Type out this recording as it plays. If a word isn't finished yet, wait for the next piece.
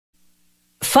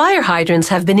Fire hydrants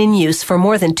have been in use for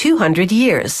more than 200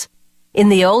 years. In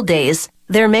the old days,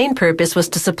 their main purpose was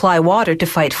to supply water to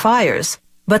fight fires,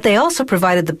 but they also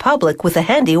provided the public with a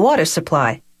handy water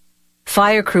supply.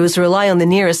 Fire crews rely on the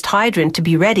nearest hydrant to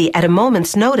be ready at a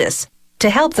moment's notice to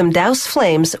help them douse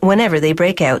flames whenever they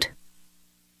break out.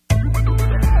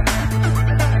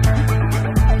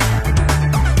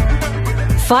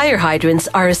 Fire hydrants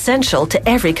are essential to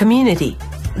every community.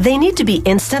 They need to be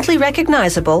instantly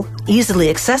recognizable, easily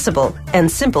accessible, and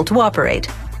simple to operate.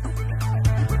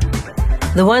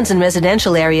 The ones in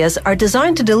residential areas are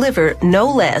designed to deliver no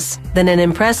less than an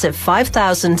impressive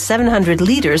 5,700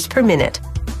 liters per minute.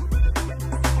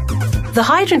 The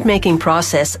hydrant making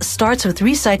process starts with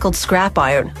recycled scrap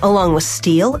iron along with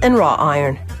steel and raw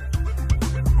iron.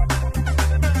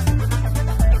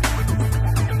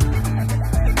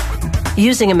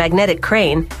 Using a magnetic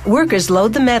crane, workers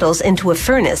load the metals into a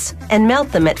furnace and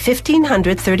melt them at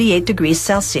 1538 degrees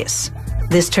Celsius.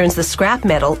 This turns the scrap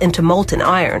metal into molten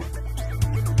iron.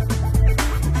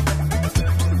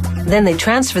 Then they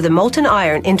transfer the molten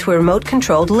iron into a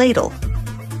remote-controlled ladle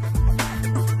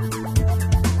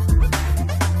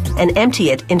and empty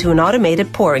it into an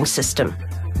automated pouring system.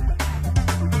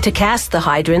 To cast the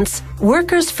hydrants,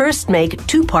 workers first make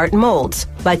two-part molds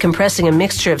by compressing a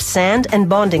mixture of sand and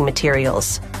bonding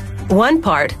materials. One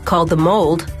part, called the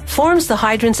mold, forms the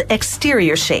hydrant's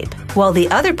exterior shape, while the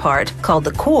other part, called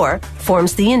the core,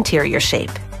 forms the interior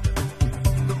shape.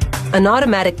 An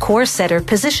automatic core setter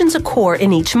positions a core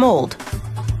in each mold.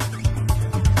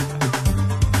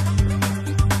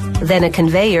 Then a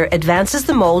conveyor advances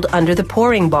the mold under the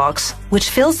pouring box,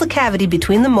 which fills the cavity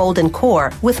between the mold and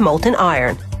core with molten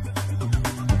iron.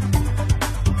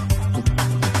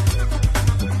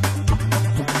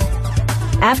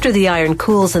 After the iron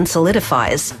cools and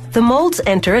solidifies, the molds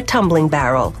enter a tumbling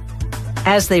barrel.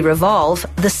 As they revolve,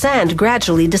 the sand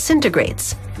gradually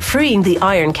disintegrates, freeing the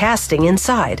iron casting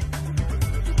inside.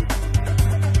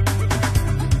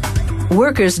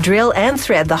 Workers drill and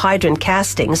thread the hydrant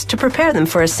castings to prepare them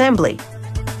for assembly.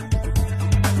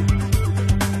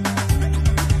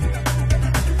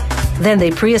 Then they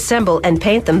pre-assemble and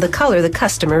paint them the color the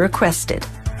customer requested.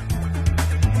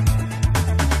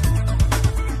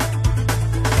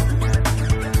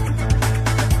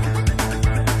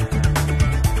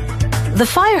 The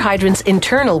fire hydrant's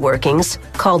internal workings,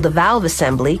 called the valve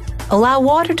assembly, allow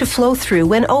water to flow through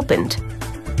when opened.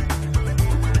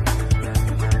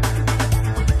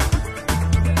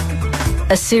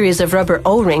 A series of rubber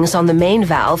O-rings on the main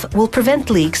valve will prevent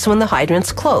leaks when the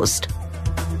hydrant's closed.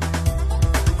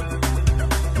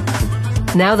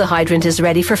 Now the hydrant is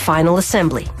ready for final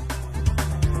assembly.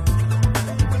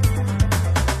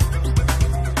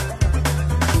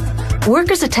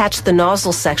 Workers attach the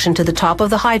nozzle section to the top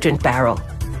of the hydrant barrel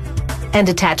and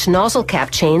attach nozzle cap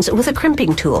chains with a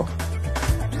crimping tool.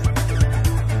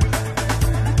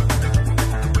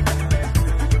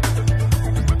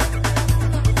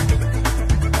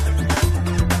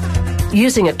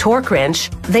 Using a torque wrench,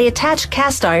 they attach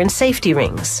cast iron safety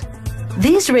rings.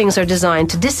 These rings are designed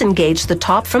to disengage the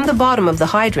top from the bottom of the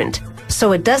hydrant,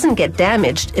 so it doesn't get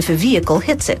damaged if a vehicle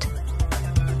hits it.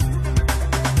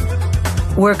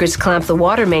 Workers clamp the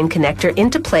water main connector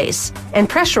into place and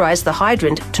pressurize the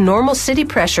hydrant to normal city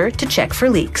pressure to check for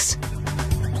leaks.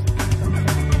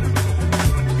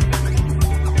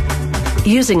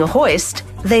 Using a hoist,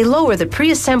 they lower the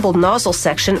pre-assembled nozzle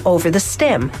section over the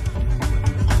stem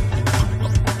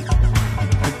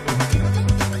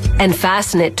and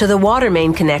fasten it to the water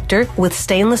main connector with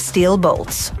stainless steel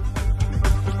bolts.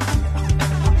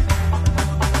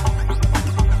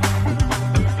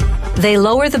 They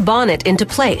lower the bonnet into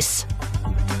place,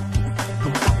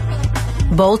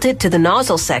 bolt it to the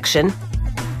nozzle section,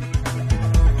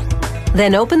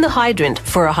 then open the hydrant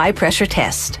for a high-pressure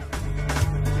test.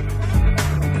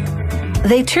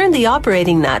 They turn the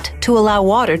operating nut to allow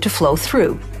water to flow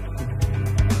through.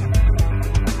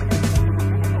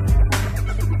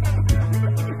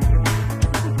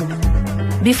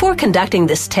 Before conducting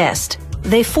this test,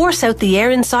 they force out the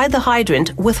air inside the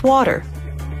hydrant with water.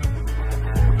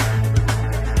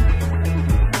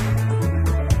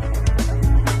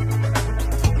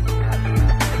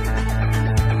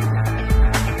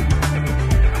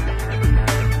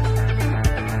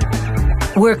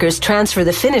 Workers transfer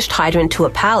the finished hydrant to a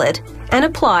pallet and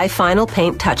apply final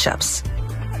paint touch-ups.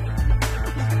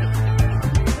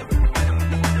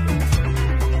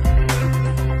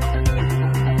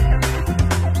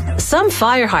 Some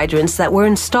fire hydrants that were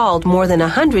installed more than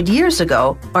 100 years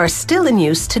ago are still in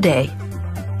use today.